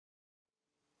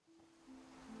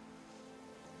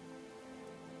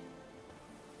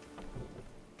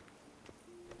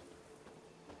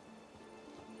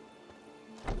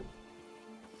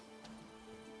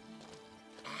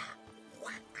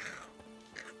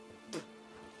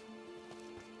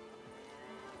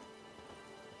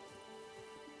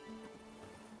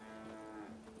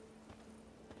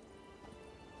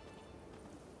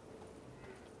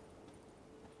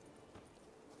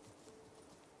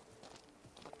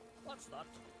that.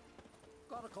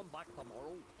 Gotta come back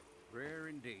tomorrow. Rare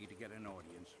indeed to get an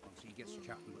audience once he gets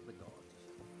chatting with the gods.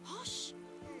 Hush!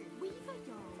 We've a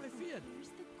yarn. I fear Here's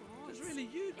the gods. it's really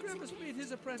you Grimace made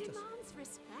his apprentice. Demands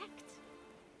respect.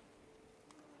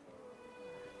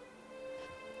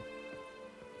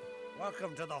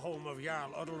 Welcome to the home of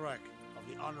Jarl Udalric of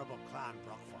the Honourable Clan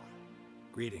Brockfar.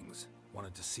 Greetings.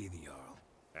 Wanted to see the Jarl.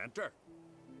 Enter.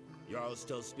 Jarl's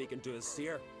still speaking to his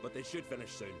seer, but they should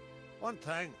finish soon. One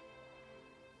thing.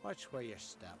 Watch where you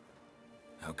step.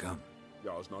 How come?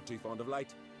 Jarl's not too fond of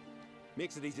light.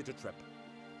 Makes it easy to trip.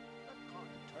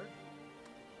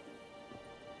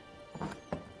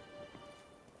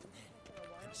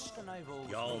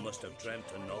 Y'all must have dreamt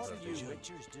another vision.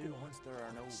 Witchers do once there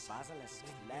are no basilisks,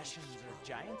 leshens, or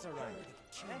giants around.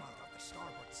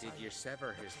 Did you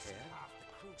sever his tail?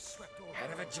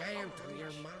 Head of a giant on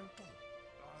your mantle.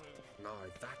 Now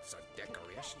that's a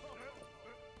decoration.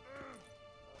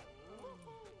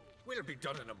 We'll be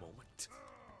done in a moment.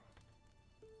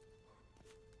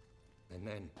 And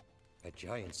then a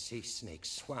giant sea snake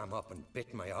swam up and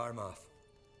bit my arm off.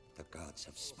 The gods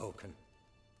have spoken.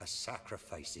 A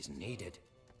sacrifice is needed.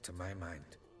 To my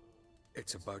mind,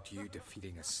 it's about you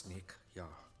defeating a snake, Jarl.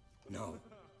 No,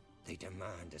 they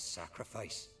demand a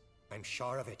sacrifice. I'm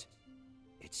sure of it.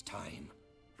 It's time.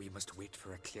 We must wait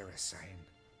for a clearer sign.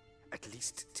 At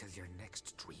least till your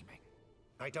next dreaming.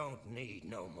 I don't need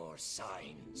no more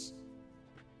signs.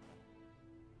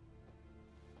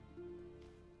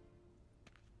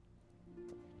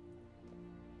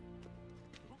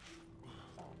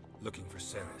 Looking for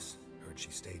Cerys. Heard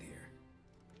she stayed here.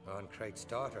 Oncrate's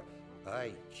daughter.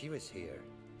 Aye, she was here.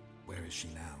 Where is she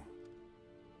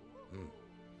now?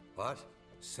 What?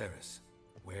 Cerys.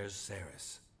 Where's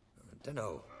Cerys?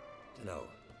 Dunno.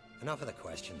 Enough of the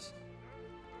questions.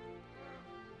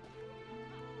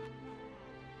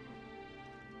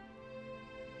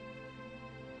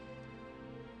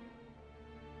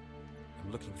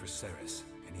 I'm looking for Cerys.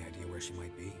 Any idea where she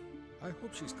might be? I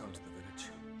hope she's gone to the village.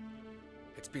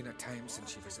 It's been a time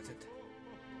since she visited.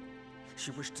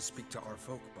 She wished to speak to our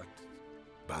folk, but...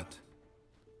 But?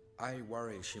 I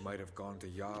worry she might have gone to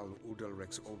Jarl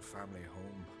Udalric's old family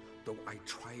home, though I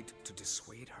tried to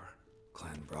dissuade her.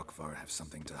 Clan Brockfar have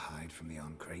something to hide from the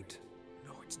Oncrate?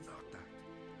 No, it's not that.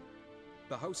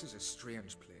 The house is a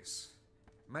strange place.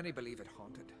 Many believe it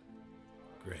haunted.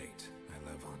 Great. I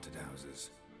love haunted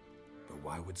houses. But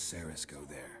why would Cerys go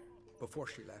there? Before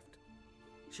she left,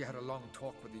 she had a long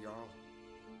talk with the Jarl.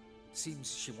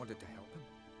 Seems she wanted to help him.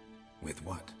 With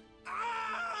what?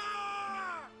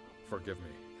 Forgive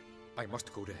me. I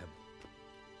must go to him.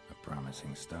 A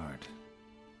promising start.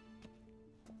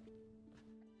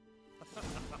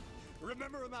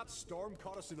 Remember when that storm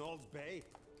caught us in Ald's Bay?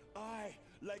 Aye,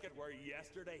 like it were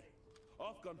yesterday.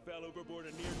 Ofcon fell overboard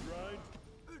and near drowned.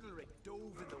 Udalric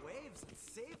dove in the waves and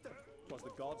saved them. Twas the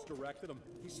gods directed him.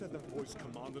 He said their voice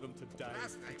commanded him to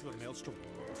dive into the maelstrom.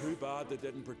 Too bad they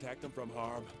didn't protect him from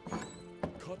harm.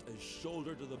 Cut his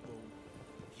shoulder to the bone.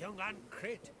 Young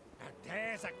Oncrate, and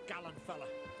there's a gallant fella.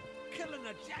 Killing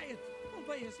a giant all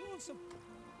by his lonesome.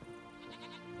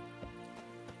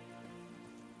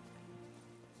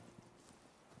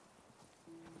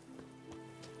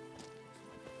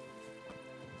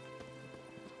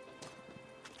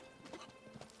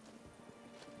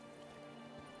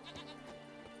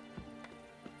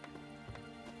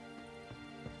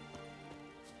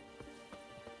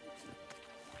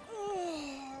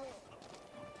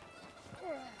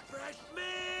 Fresh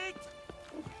meat!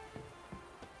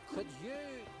 Could you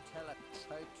tell a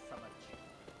trout from a chick?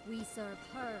 We serve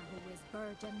her who is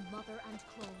virgin, mother, and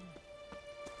crone.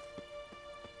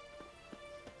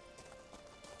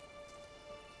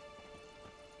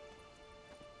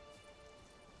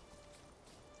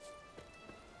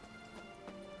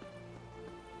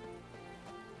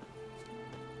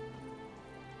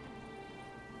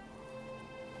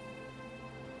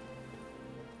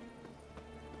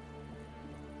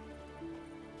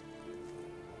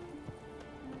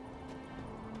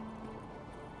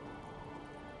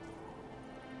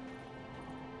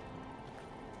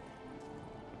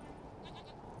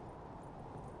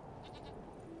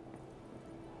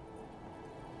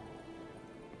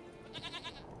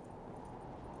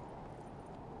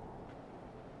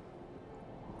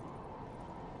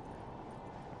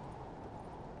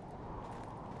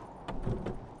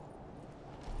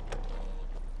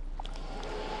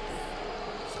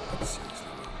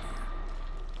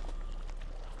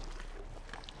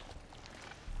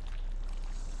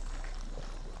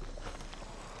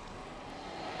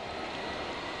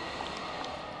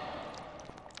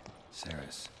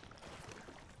 Cerys.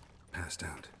 Passed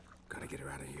out. Gotta get her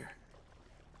out of here.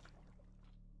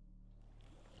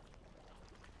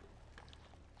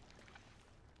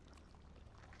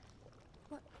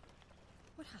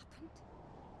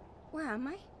 Where am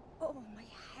I? Oh, my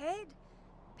head.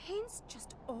 Pain's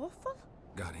just awful.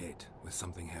 Got hit with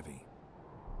something heavy.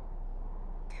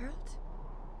 Geralt?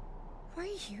 Why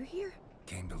are you here?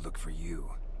 Came to look for you.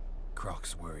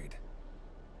 Croc's worried.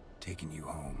 Taking you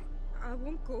home. I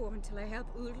won't go until I help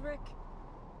Ulrich.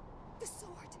 The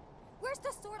sword! Where's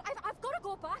the sword? I've got to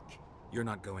go back! You're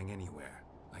not going anywhere.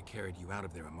 I carried you out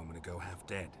of there a moment ago half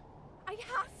dead. I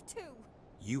have to!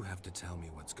 You have to tell me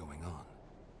what's going on.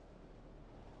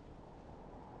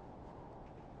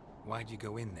 Why'd you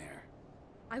go in there?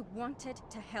 I wanted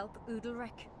to help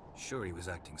Ulrich. Sure, he was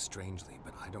acting strangely,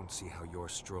 but I don't see how your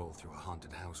stroll through a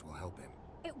haunted house will help him.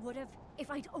 It would have,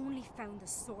 if I'd only found the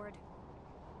sword.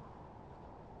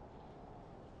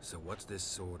 So what's this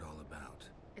sword all about?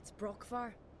 It's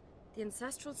Brokvar, the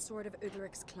ancestral sword of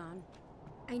Ulrich's clan.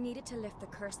 I needed to lift the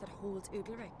curse that holds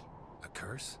Ulrich. A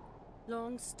curse?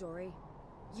 Long story.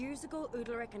 Years ago,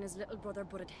 Ulrich and his little brother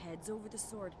butted heads over the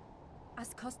sword.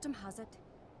 As custom has it,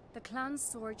 the clan's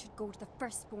sword should go to the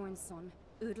firstborn son,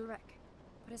 Ulrich.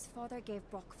 But his father gave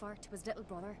Brokvar to his little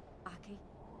brother, Aki.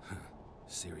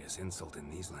 Serious insult in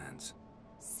these lands.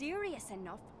 Serious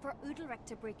enough for Ulrich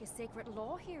to break a sacred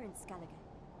law here in Skellige.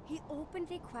 He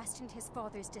openly questioned his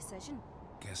father's decision.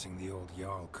 Guessing the old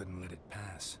Jarl couldn't let it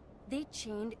pass. They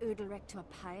chained Ulrich to a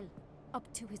pile,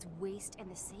 up to his waist in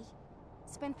the sea.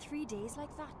 Spent 3 days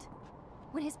like that.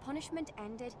 When his punishment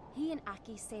ended, he and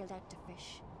Aki sailed out to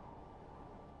fish.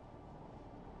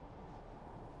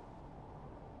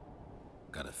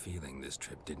 Got a feeling this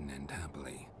trip didn't end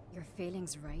happily. Your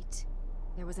feeling's right.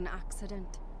 There was an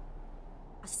accident.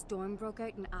 A storm broke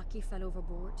out and Aki fell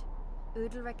overboard.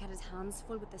 Ulrich had his hands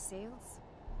full with the sails.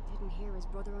 Didn't hear his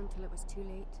brother until it was too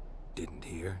late. Didn't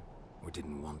hear? Or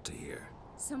didn't want to hear?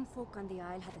 Some folk on the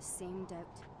Isle had the same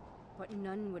doubt, but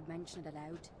none would mention it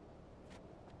aloud.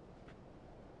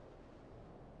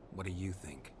 What do you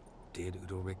think? Did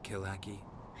Ulrich kill Aki?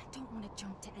 I don't want to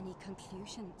jump to any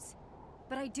conclusions.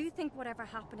 But I do think whatever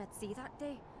happened at sea that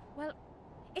day, well,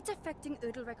 it's affecting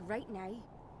Ulrich right now.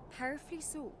 Powerfully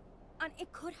so. And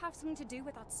it could have something to do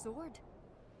with that sword.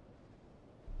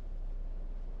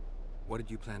 What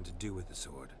did you plan to do with the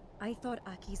sword? I thought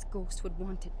Aki's ghost would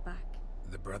want it back.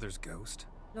 The brother's ghost?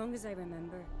 Long as I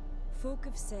remember, folk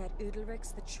have said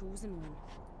Ulrich's the chosen one.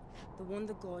 The one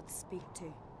the gods speak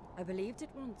to. I believed it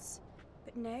once.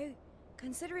 But now,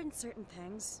 considering certain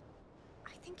things,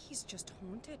 I think he's just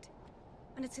haunted.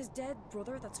 And it's his dead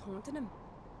brother that's haunting him.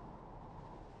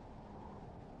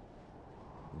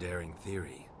 Daring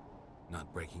theory.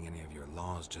 Not breaking any of your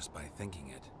laws just by thinking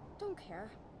it. Don't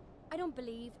care. I don't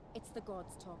believe it's the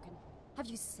gods talking. Have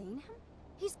you seen him?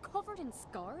 He's covered in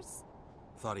scars.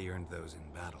 Thought he earned those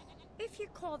in battle. If you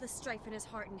call the strife in his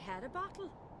heart and head a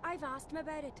battle, I've asked him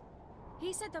about it.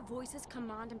 He said the voices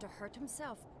command him to hurt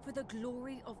himself for the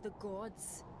glory of the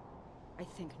gods. I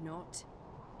think not.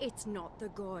 It's not the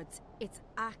gods, it's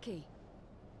Aki.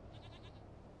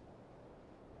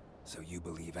 So you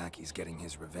believe Aki's getting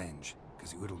his revenge,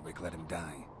 because Ulrich let him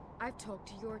die? I've talked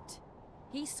to Yrden.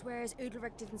 He swears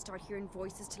Ulrich didn't start hearing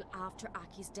voices till after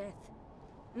Aki's death.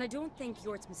 And I don't think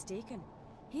Yrden's mistaken.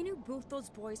 He knew both those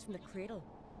boys from the cradle.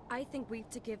 I think we've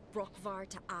to give Brokvar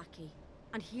to Aki,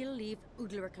 and he'll leave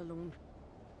Ulrich alone.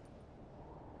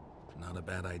 Not a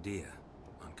bad idea,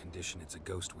 on condition it's a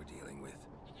ghost we're dealing with.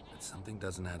 But something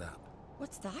doesn't add up.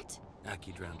 What's that?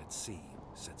 Aki drowned at sea,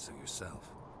 said so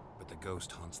yourself. But the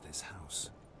ghost haunts this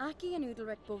house. Aki and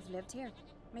Ulrich both lived here.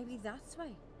 Maybe that's why.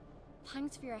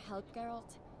 Thanks for your help,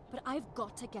 Geralt. But I've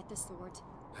got to get the sword.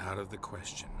 Out of the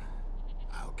question.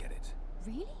 I'll get it.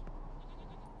 Really?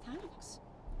 Thanks.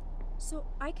 So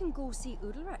I can go see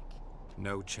Ulrich?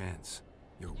 No chance.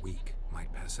 You're weak.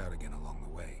 Might pass out again along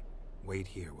the way. Wait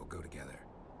here, we'll go together.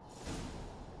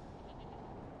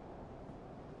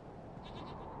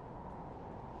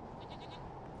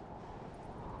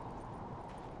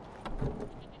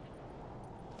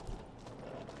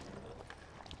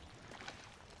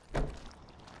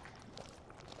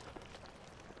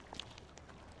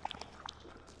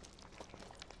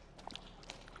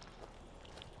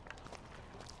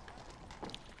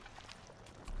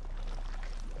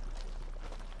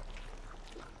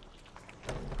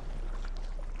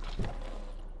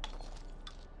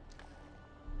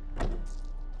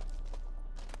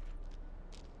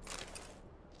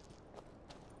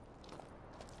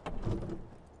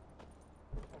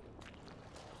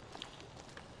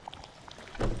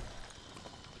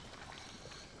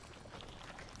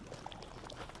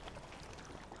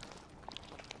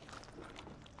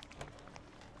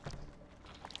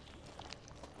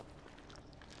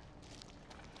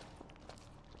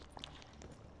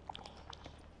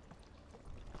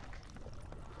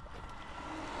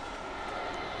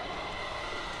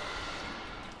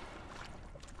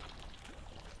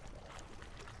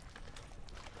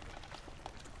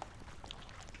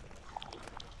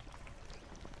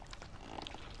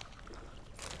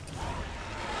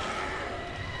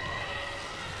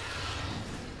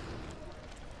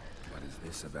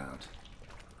 this about?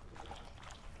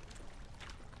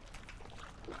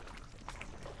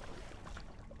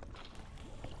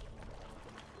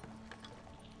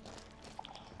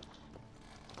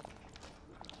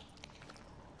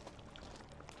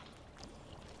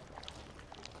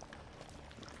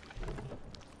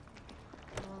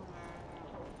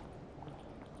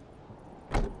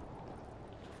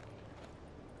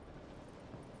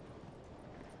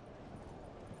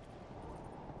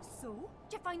 So,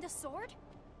 did you find the sword?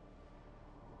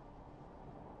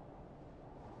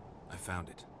 I found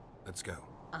it. Let's go.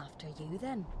 After you,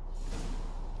 then.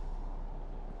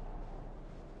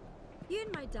 You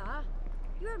and my dad,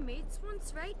 you were mates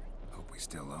once, right? Hope we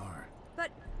still are.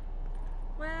 But,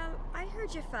 well, I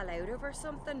heard you fell out over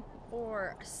something.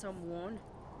 Or someone.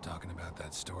 Talking about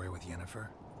that story with Yennefer?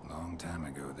 Long time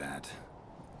ago, that.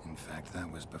 In fact,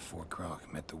 that was before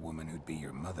Croc met the woman who'd be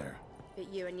your mother.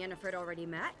 But you and Yennefer had already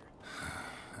met?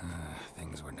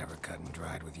 Things were never cut and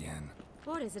dried with Yen.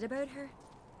 What is it about her?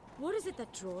 What is it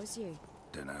that draws you?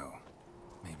 Dunno.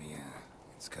 Maybe,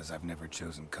 it's 'cause I've never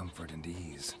chosen comfort and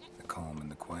ease. The calm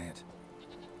and the quiet.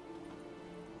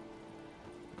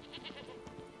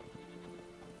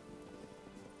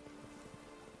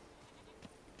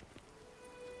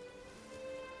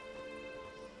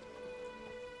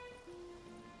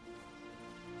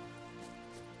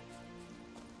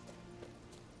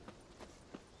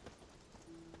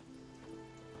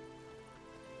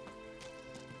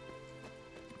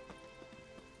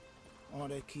 Ought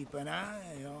to keep an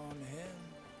eye on him.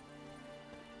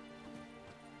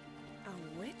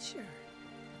 A witcher?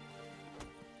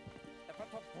 If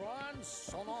it's a bronze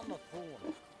sun on the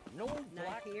throne, no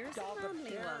black here's dog a manly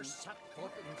dare one. set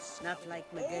foot in Not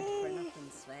like my good for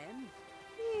nothing Sven.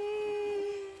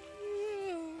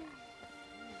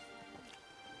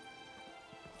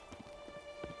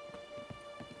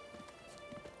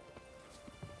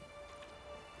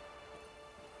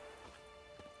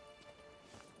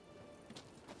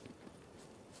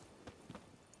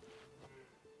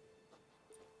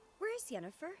 Where's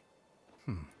Yennefer?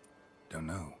 Don't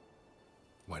know.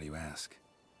 Why do you ask?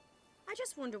 I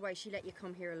just wonder why she let you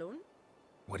come here alone.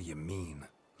 What do you mean,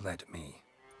 let me?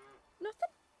 Nothing.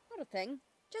 Not a thing.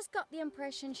 Just got the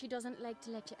impression she doesn't like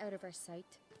to let you out of her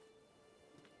sight.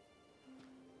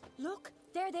 Look,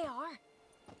 there they are.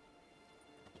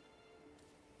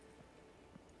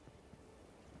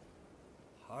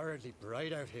 Horridly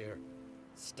bright out here.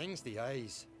 Stings the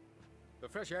eyes. The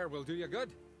fresh air will do you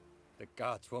good. The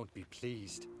gods won't be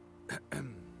pleased.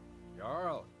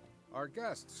 Jarl, our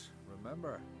guests,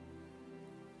 remember.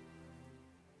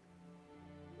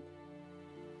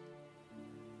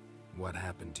 What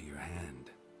happened to your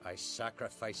hand? I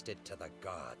sacrificed it to the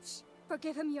gods.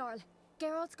 Forgive him, Jarl.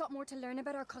 Geralt's got more to learn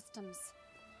about our customs.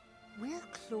 We're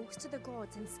close to the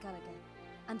gods in SCAAR,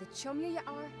 and the chummier you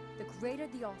are, the greater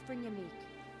the offering you make.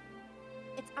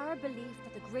 It's our belief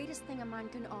that the greatest thing a man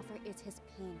can offer is his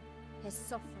pain, his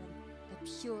suffering, the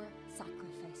pure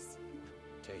sacrifice.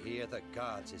 To hear the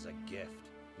gods is a gift,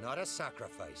 not a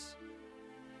sacrifice.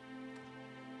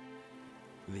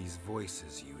 These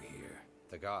voices you hear.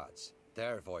 The gods,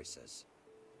 their voices.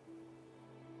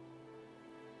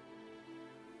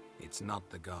 It's not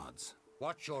the gods.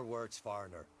 Watch your words,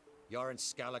 foreigner. You're in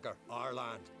SCAAR, our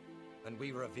land, and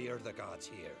we revere the gods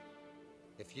here.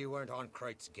 If you weren't on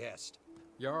Kright's guest...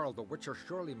 Jarl, the Witcher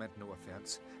surely meant no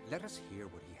offense. Let us hear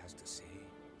what he has to say.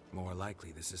 More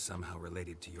likely this is somehow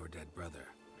related to your dead brother.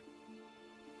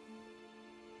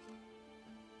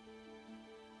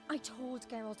 I told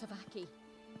Geralt of Aki.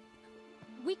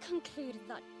 We concluded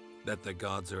that... That the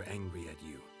gods are angry at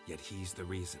you, yet he's the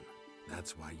reason.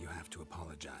 That's why you have to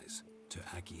apologize. To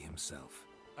Aki himself.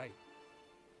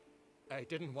 I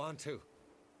didn't want to.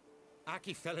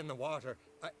 Aki fell in the water.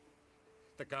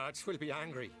 The gods will be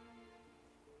angry.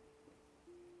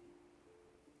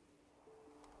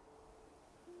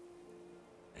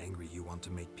 Angry you want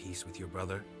to make peace with your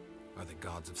brother? Are the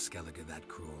gods of Skellige that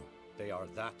cruel? They are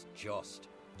that just.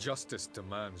 Justice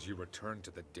demands you return to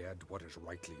the dead what is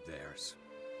rightly theirs.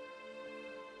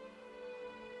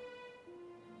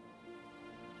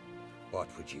 What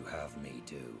would you have me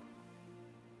do?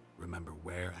 Remember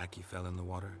where Aki fell in the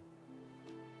water?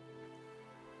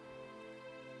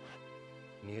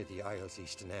 Near the Isle's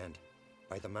eastern end,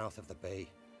 by the mouth of the bay.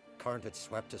 Current had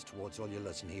swept us towards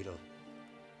Ullula's Needle.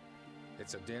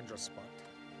 It's a dangerous spot.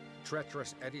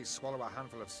 Treacherous eddies swallow a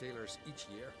handful of sailors each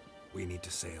year. We need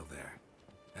to sail there.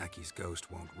 Aki's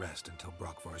ghost won't rest until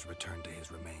Brokvar's returned to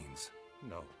his remains.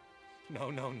 No.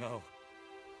 No.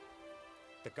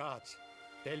 The gods,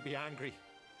 they'll be angry.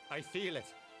 I feel it.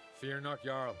 Fear not,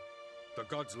 Jarl. The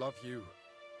gods love you,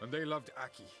 and they loved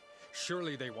Aki.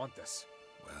 Surely they want this.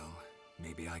 Well,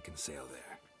 maybe I can sail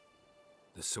there.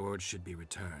 The sword should be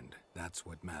returned. That's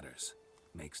what matters.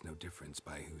 Makes no difference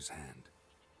by whose hand.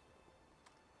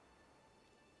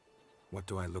 What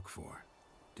do I look for?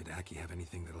 Did Aki have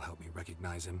anything that'll help me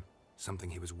recognize him? Something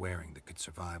he was wearing that could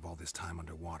survive all this time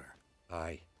underwater?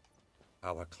 Aye.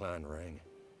 Our clan ring.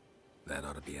 That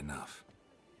ought to be enough.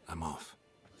 I'm off.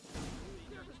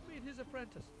 Let us meet his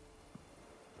apprentice.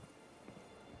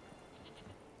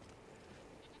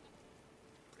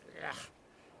 Yeah.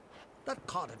 That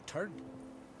caught and turned.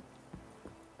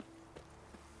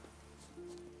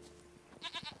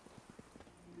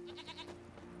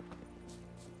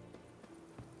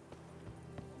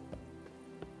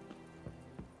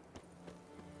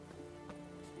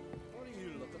 What are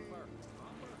you looking for?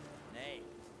 Nay.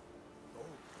 Oh.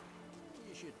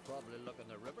 You should probably look in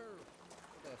the river.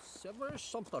 The silver or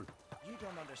something. You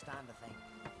don't understand the thing.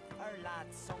 Our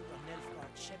lads sunk a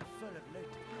Nilfgaard ship full of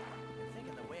loot. They're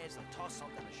thinking the waves will toss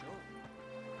something ashore.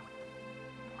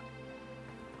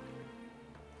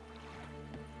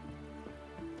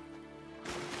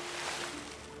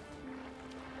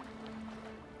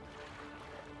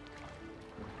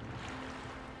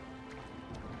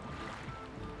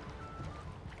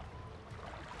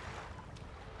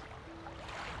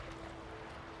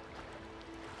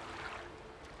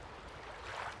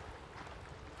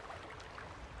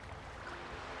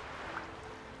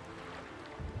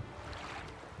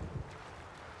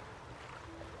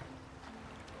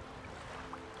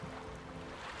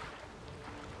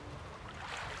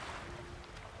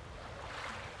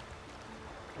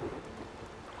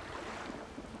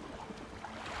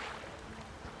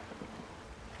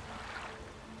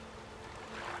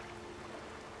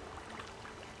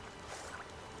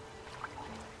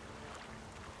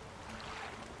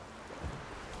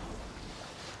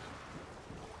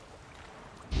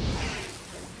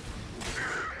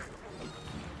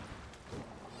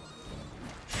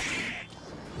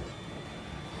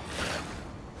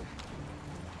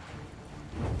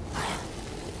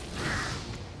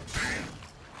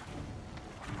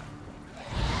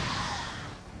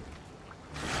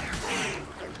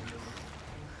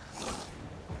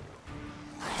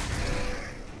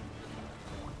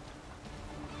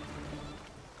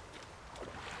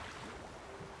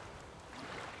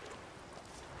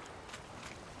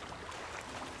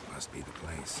 Must be the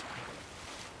place.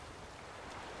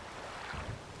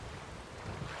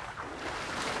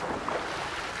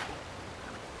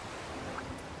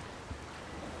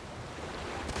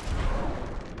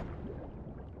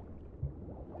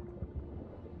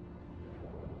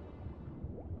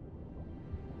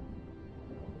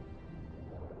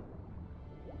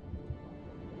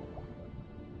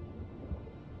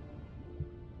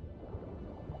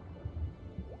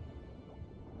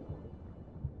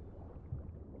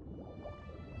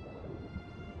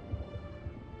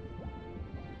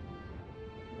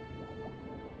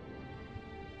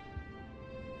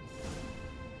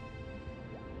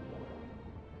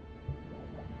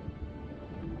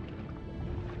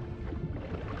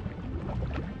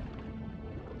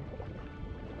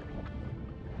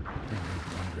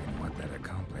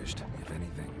 If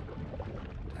anything.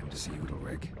 Time to see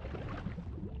Udalric.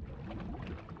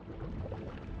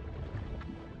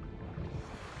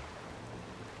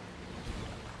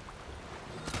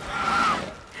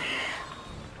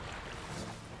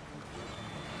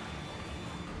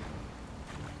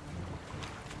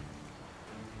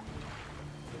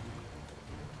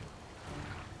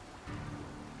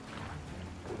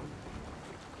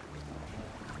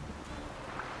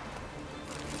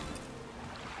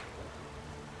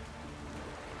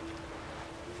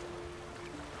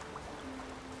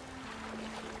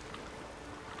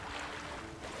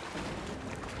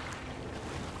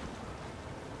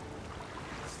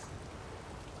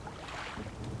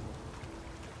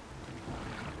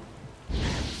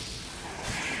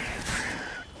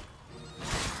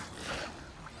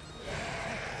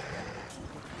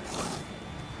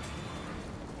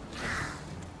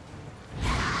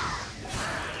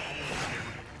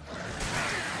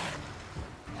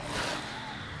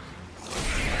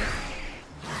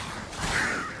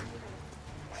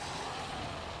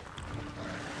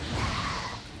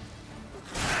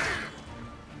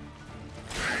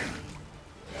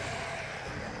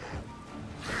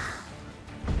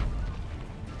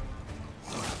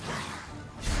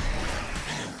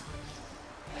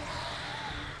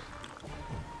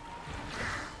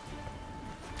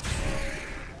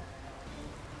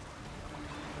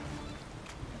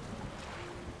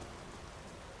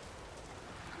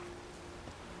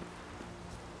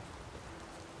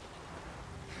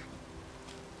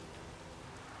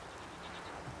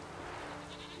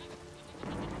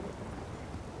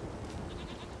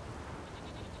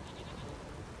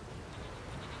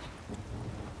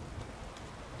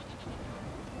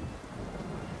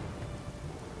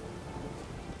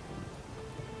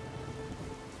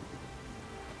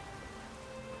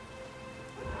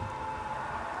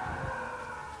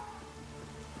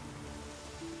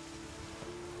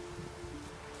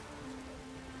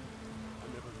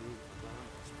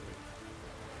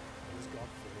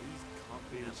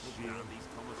 can't stand these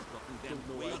Thomas stuffing them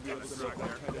Don't know way I'd be able to make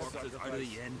that kind of corpses out of the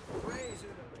inn.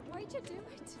 Why'd you do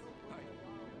it?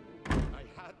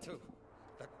 I had to.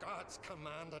 The gods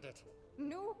commanded it.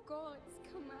 No gods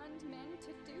command men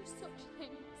to do such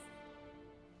things.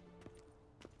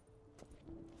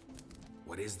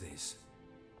 What is this?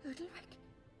 Udalric.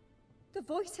 The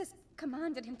voice has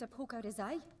commanded him to poke out his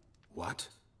eye. What?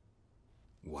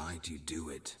 Why do you do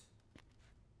it?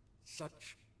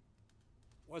 Such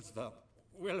was the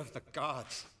will of the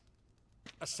gods.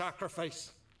 A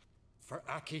sacrifice for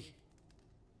Aki.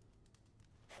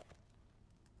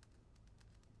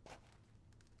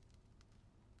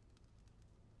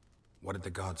 What did the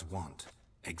gods want?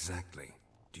 Exactly.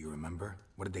 Do you remember?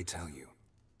 What did they tell you?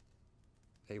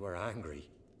 They were angry.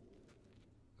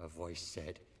 A voice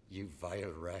said, "You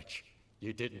vile wretch,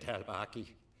 you didn't help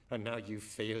Aki, and now you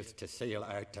failed to sail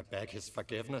out to beg his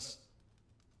forgiveness.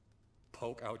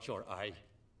 Poke out your eye,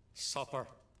 suffer,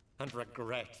 and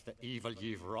regret the evil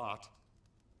you've wrought."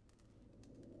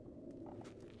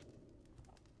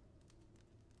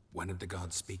 When did the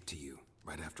gods speak to you?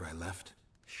 Right after I left?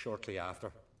 Shortly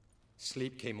after.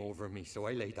 Sleep came over me, so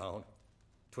I lay down.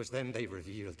 'Twas then they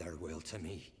revealed their will to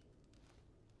me.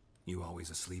 You always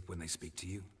asleep when they speak to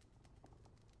you?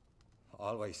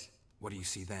 Always. What do you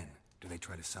see then? Do they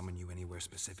try to summon you anywhere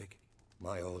specific?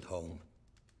 My old home.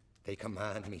 They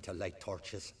command me to light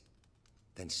torches,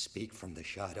 then speak from the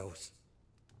shadows.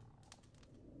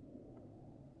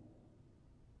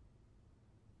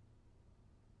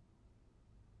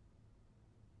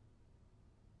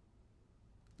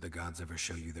 The gods ever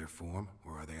show you their form,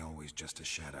 or are they always just a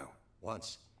shadow?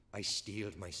 Once, I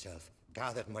steeled myself,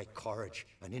 gathered my courage,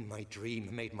 and in my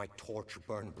dream made my torch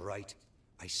burn bright.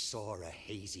 I saw a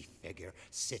hazy figure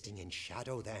sitting in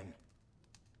shadow then.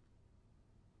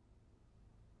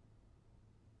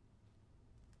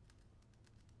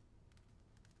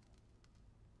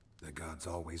 The gods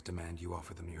always demand you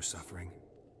offer them your suffering?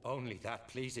 Only that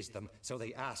pleases them, so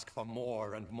they ask for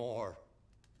more and more.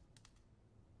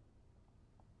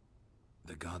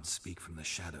 The gods speak from the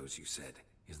shadows, you said.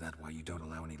 Is that why you don't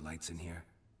allow any lights in here?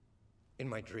 In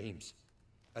my dreams.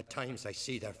 At times I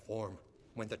see their form,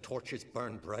 when the torches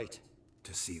burn bright.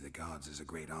 To see the gods is a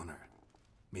great honor.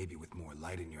 Maybe with more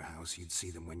light in your house, you'd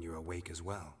see them when you're awake as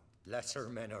well. Lesser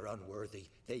men are unworthy.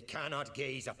 They cannot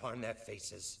gaze upon their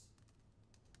faces.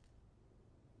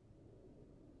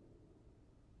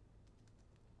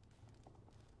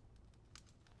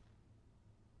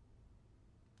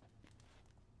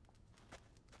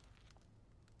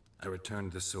 I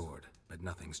returned the sword, but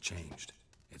nothing's changed.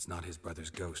 It's not his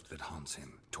brother's ghost that haunts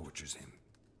him, tortures him.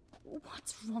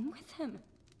 What's wrong with him?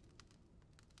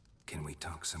 Can we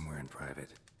talk somewhere in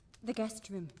private? The guest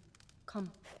room.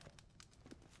 Come.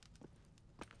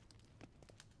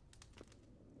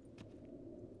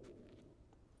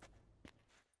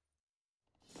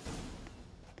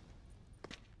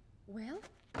 Well,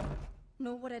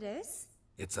 know what it is?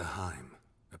 It's a Heim,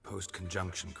 a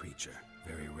post-conjunction creature.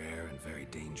 Very rare and very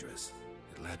dangerous.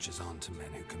 It latches on to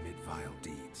men who commit vile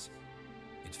deeds.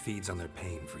 It feeds on their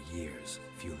pain for years,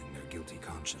 fueling their guilty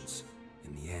conscience.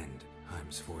 In the end,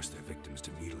 Heims force their victims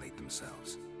to mutilate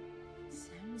themselves.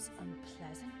 Sounds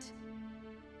unpleasant.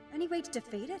 Any way to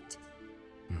defeat it?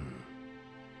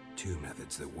 Two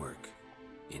methods that work.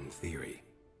 In theory.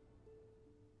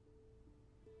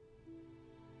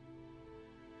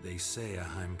 They say a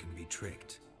Heim can be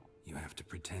tricked. You have to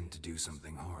pretend to do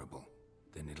something horrible.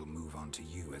 Then it'll move on to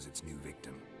you as its new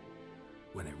victim.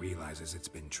 When it realizes it's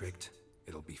been tricked,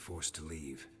 it'll be forced to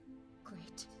leave.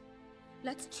 Great.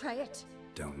 Let's try it.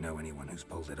 Don't know anyone who's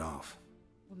pulled it off.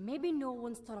 Well, maybe no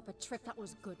one's thought up a trick that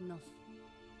was good enough.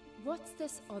 What's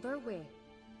this other way?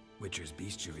 Witcher's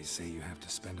bestiaries say you have to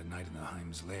spend a night in the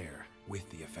Heim's lair with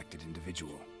the affected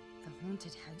individual. The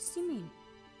haunted house, you mean?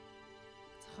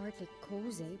 It's hardly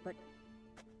cozy, but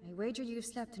I wager you've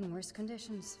slept in worse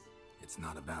conditions. It's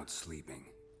not about sleeping.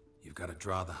 You've got to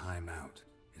draw the Heim out.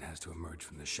 It has to emerge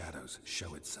from the shadows,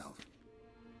 show itself.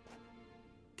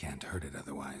 Can't hurt it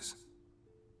otherwise.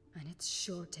 And it's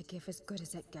sure to give as good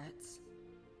as it gets.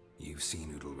 You've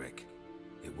seen Udalric.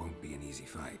 It won't be an easy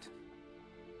fight.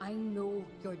 I know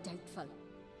you're doubtful,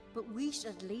 but we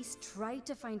should at least try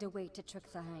to find a way to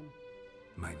trick the Heim.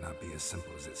 Might not be as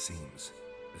simple as it seems.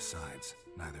 Besides,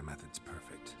 neither method's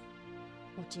perfect.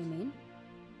 What do you mean?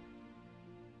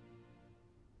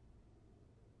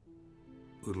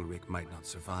 Udalric might not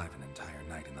survive an entire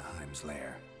night in the Heim's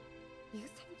lair. You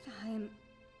think the Heim...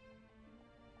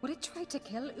 would it try to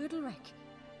kill Udalric?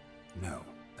 No,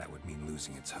 that would mean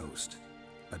losing its host.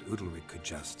 But Udalric could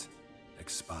just...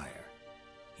 expire.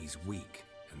 He's weak,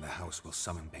 and the house will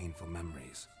summon painful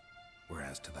memories.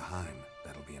 Whereas to the Heim,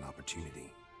 that'll be an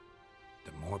opportunity.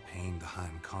 The more pain the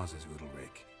Heim causes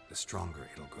Udalryk, the stronger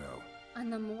it'll grow.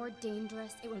 And the more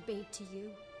dangerous it will be to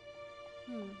you.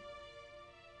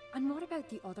 And what about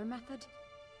the other method?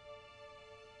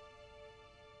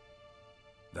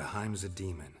 The Heim's a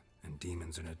demon, and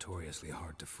demons are notoriously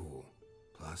hard to fool.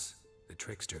 Plus, the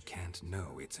trickster can't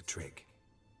know it's a trick.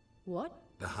 What?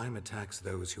 The Heim attacks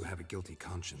those who have a guilty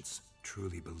conscience,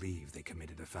 truly believe they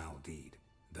committed a foul deed.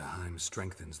 The Heim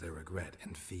strengthens their regret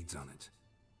and feeds on it.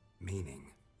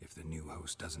 Meaning, if the new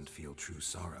host doesn't feel true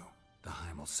sorrow, the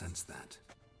Heim will sense that.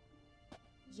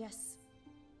 Yes.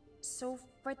 So,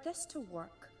 for this to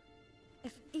work,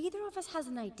 if either of us has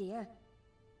an idea,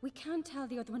 we can't tell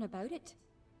the other one about it.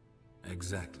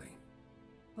 Exactly.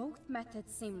 Both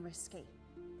methods seem risky,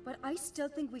 but I still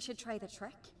think we should try the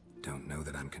trick. Don't know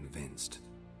that I'm convinced.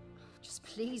 Just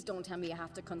please don't tell me you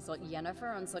have to consult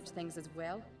Yennefer on such things as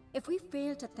well. If we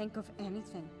fail to think of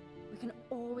anything, we can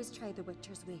always try the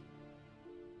Witcher's way.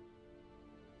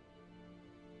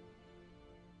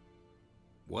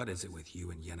 What is it with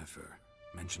you and Yennefer?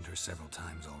 Mentioned her several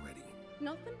times already.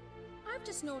 Nothing. I've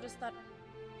just noticed that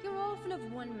you're often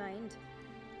of one mind.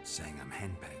 Saying I'm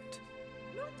henpecked.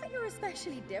 Not that you're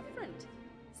especially different.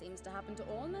 Seems to happen to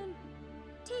all men.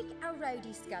 Take a rowdy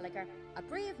Skelliger, a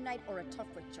brave knight, or a tough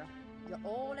witcher. You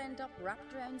all end up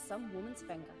wrapped around some woman's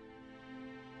finger.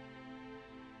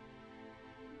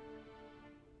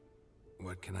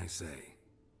 What can I say?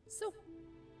 So,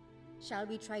 shall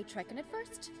we try tricking it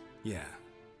first? Yeah,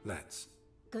 let's.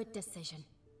 Good decision.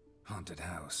 Haunted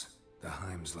house. The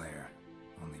Heim's lair.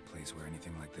 Only place where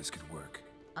anything like this could work.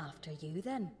 After you,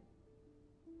 then.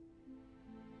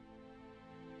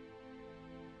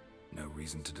 No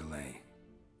reason to delay.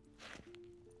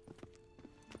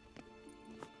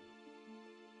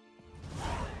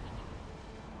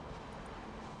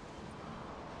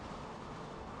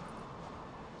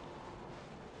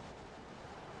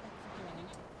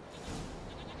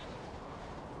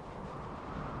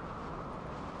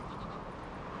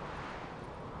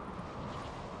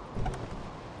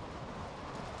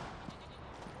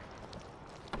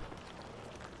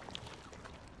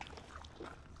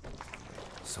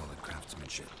 Solid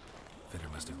craftsmanship. Fitter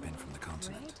must have been from the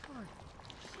continent.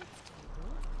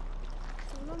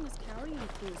 So long as carrion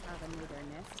crews haven't made their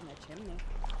nests in a chimney.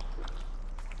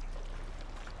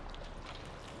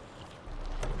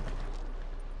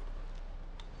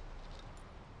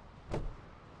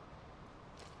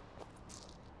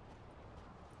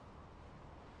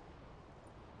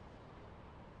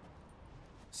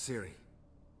 Ciri.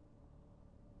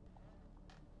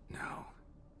 No,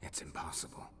 it's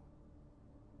impossible.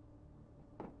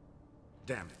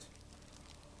 Damn it.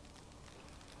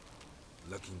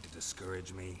 Looking to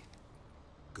discourage me?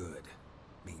 Good.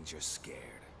 Means you're scared.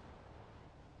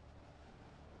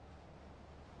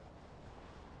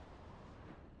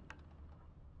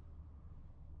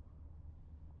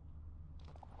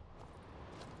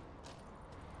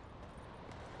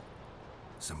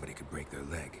 Somebody could break their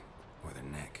leg, or their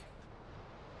neck.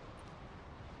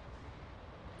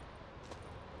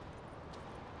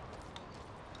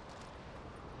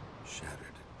 Shattered.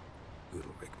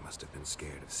 Udalryk must have been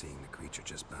scared of seeing the creature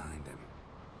just behind him.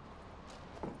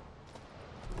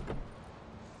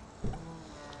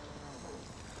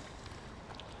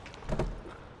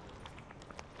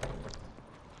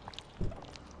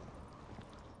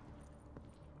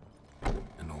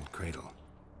 An old cradle.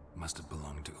 Must have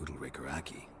belonged to Udalryk or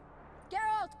Aki.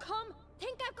 Geralt, come!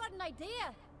 Think I've got an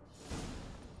idea!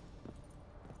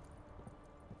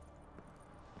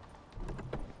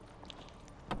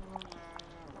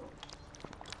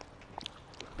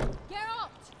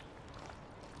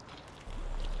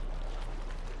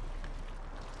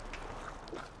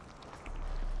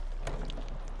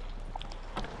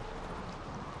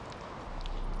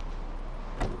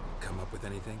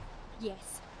 Anything?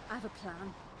 Yes, I have a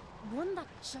plan. One that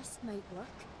just might work.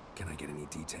 Can I get any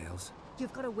details?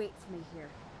 You've got to wait for me here.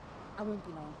 I won't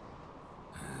be long.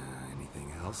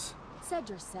 Anything else? Said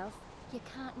yourself, you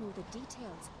can't know the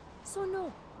details. So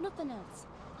no, nothing else.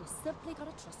 You simply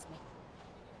gotta trust me.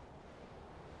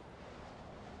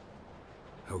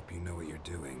 Hope you know what you're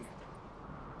doing.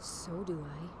 So do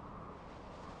I.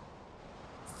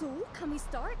 So, can we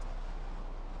start?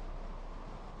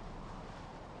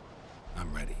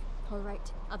 I'm ready. All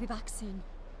right, I'll be back soon.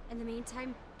 In the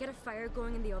meantime, get a fire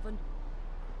going in the oven.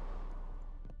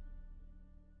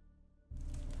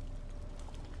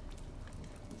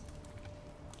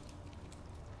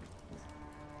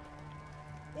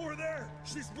 Over there!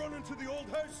 She's running to the old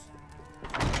house!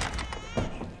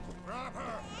 Grab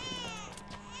her!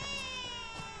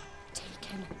 Take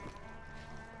him.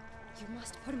 You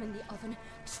must put him in the oven.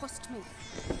 Trust me.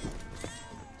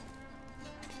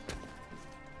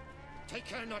 Take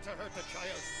care not to hurt the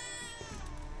child.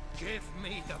 Give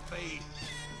me the babe.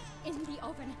 In the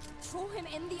oven. Throw him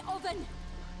in the oven.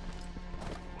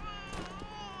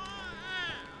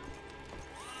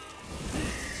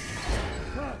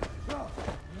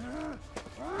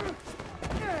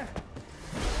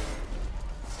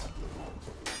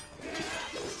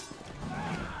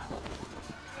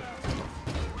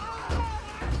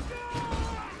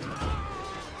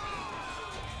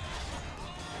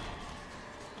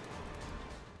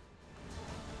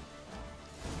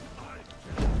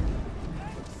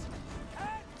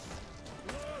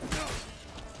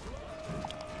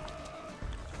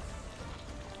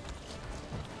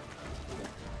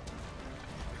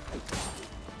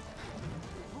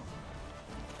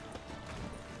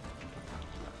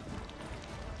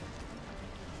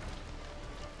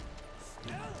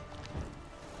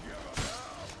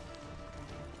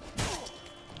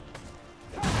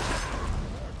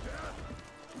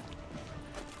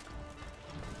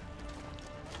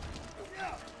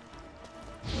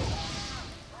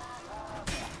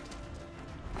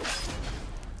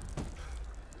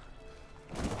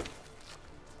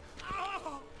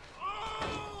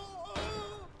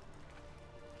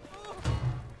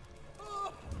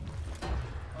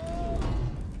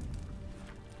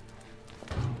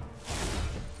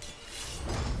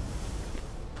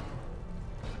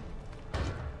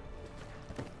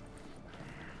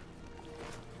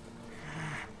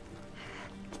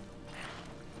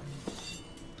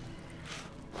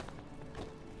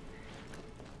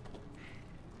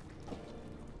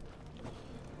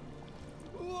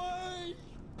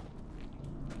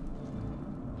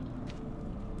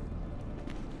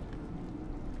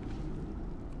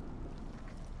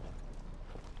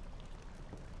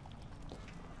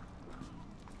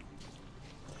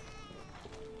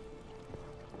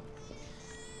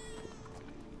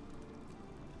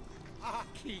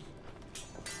 Aki!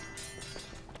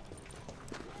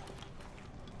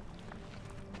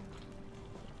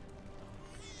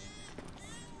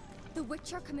 The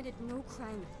Witcher committed no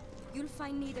crime. You'll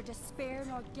find neither despair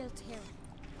nor guilt here.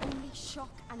 Only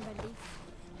shock and relief.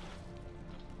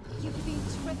 You've been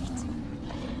tricked.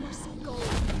 You must go.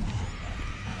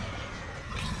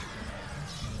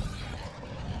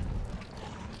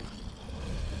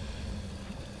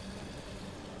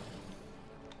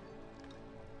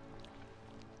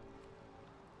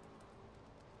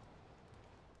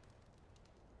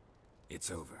 It's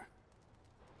over.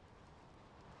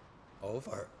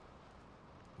 Over?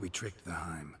 We tricked the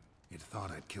Heim. It thought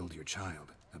I'd killed your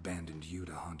child, abandoned you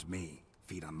to haunt me,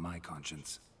 feed on my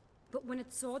conscience. But when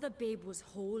it saw the babe was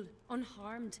whole,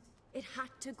 unharmed, it had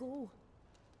to go.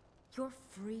 You're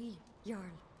free, Jarl.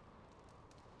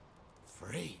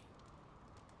 Free?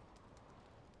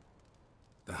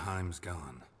 The Heim's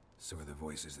gone, so are the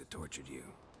voices that tortured you.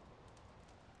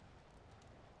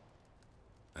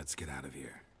 Let's get out of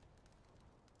here.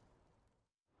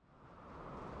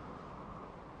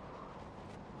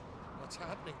 What's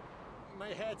happening? My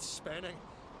head's spinning.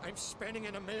 I'm spinning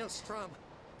in a maelstrom.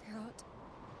 Geralt,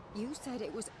 you said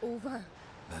it was over.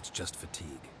 That's just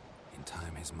fatigue. In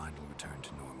time, his mind will return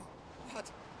to normal.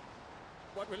 What?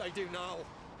 What will I do now?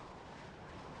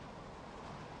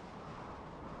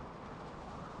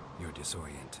 You're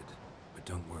disoriented, but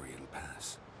don't worry, it'll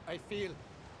pass. I feel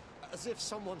as if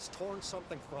someone's torn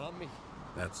something from me.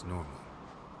 That's normal.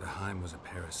 The Heim was a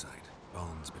parasite.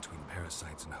 Bonds between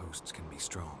parasites and hosts can be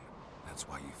strong. That's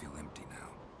why you feel empty now.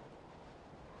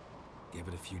 Give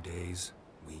it a few days,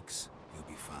 weeks, you'll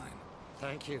be fine.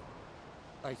 Thank you.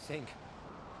 I think.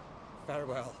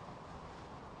 Farewell.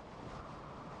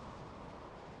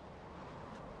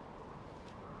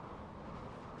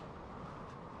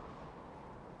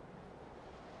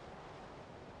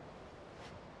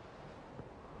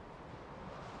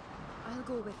 I'll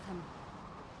go with him.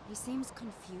 He seems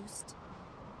confused.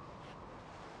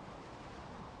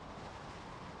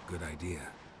 Good idea.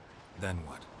 Then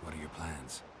what? What are your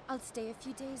plans? I'll stay a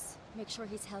few days, make sure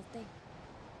he's healthy.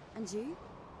 And you?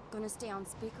 Gonna stay on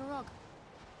Speaker Rog?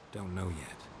 Don't know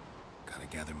yet. Gotta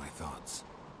gather my thoughts.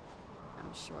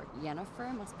 I'm sure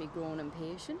Yennefer must be growing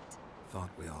impatient. Thought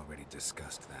we already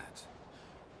discussed that.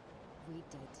 We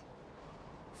did.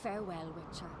 Farewell,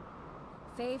 Witcher.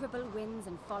 Favorable winds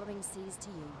and following seas to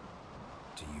you.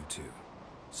 To you too.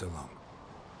 So long.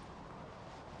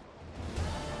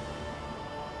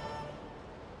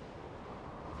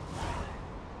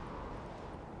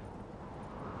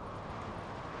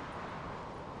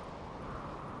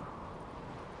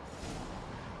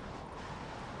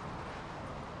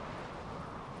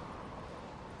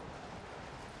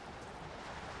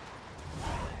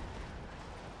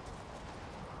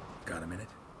 Got a minute?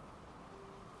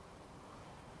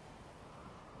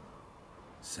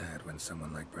 Sad when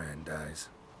someone like Bran dies.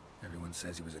 Everyone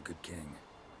says he was a good king.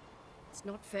 It's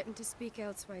not fitting to speak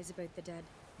elsewise about the dead.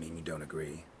 Mean you don't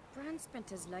agree? Bran spent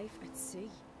his life at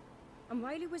sea. And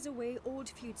while he was away, old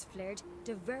feuds flared,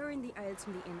 devouring the Isles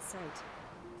from the inside.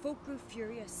 Folk grew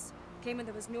furious, claiming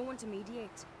there was no one to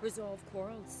mediate, resolve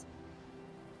quarrels.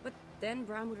 But then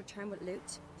Bran would return with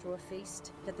loot, throw a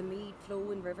feast, let the mead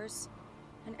flow in rivers,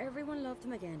 and everyone loved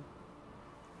him again.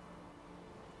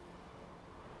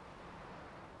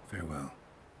 Farewell.